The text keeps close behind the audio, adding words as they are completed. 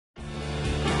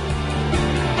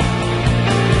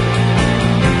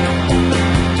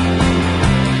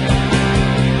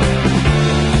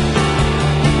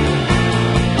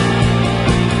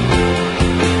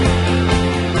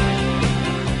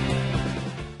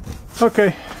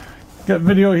Okay, got a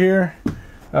video here.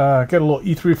 Got a little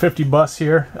E350 bus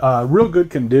here. Real good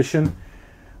condition.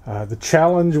 The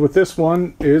challenge with this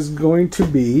one is going to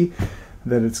be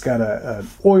that it's got an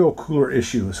oil cooler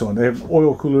issue. So they have an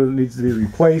oil cooler that needs to be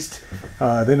replaced.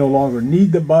 They no longer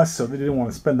need the bus, so they didn't want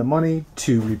to spend the money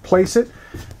to replace it.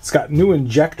 It's got new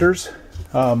injectors.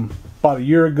 About a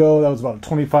year ago, that was about a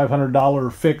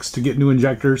 $2,500 fix to get new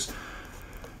injectors.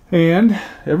 And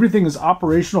everything is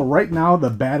operational. Right now, the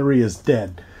battery is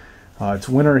dead. It's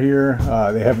winter here.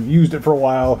 They haven't used it for a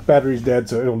while. Battery's dead,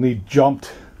 so it'll need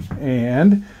jumped.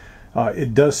 And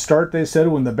it does start, they said,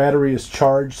 when the battery is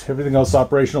charged. Everything else is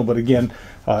operational, but again,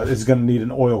 it's going to need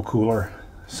an oil cooler.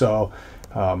 So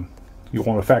you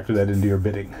want to factor that into your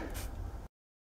bidding.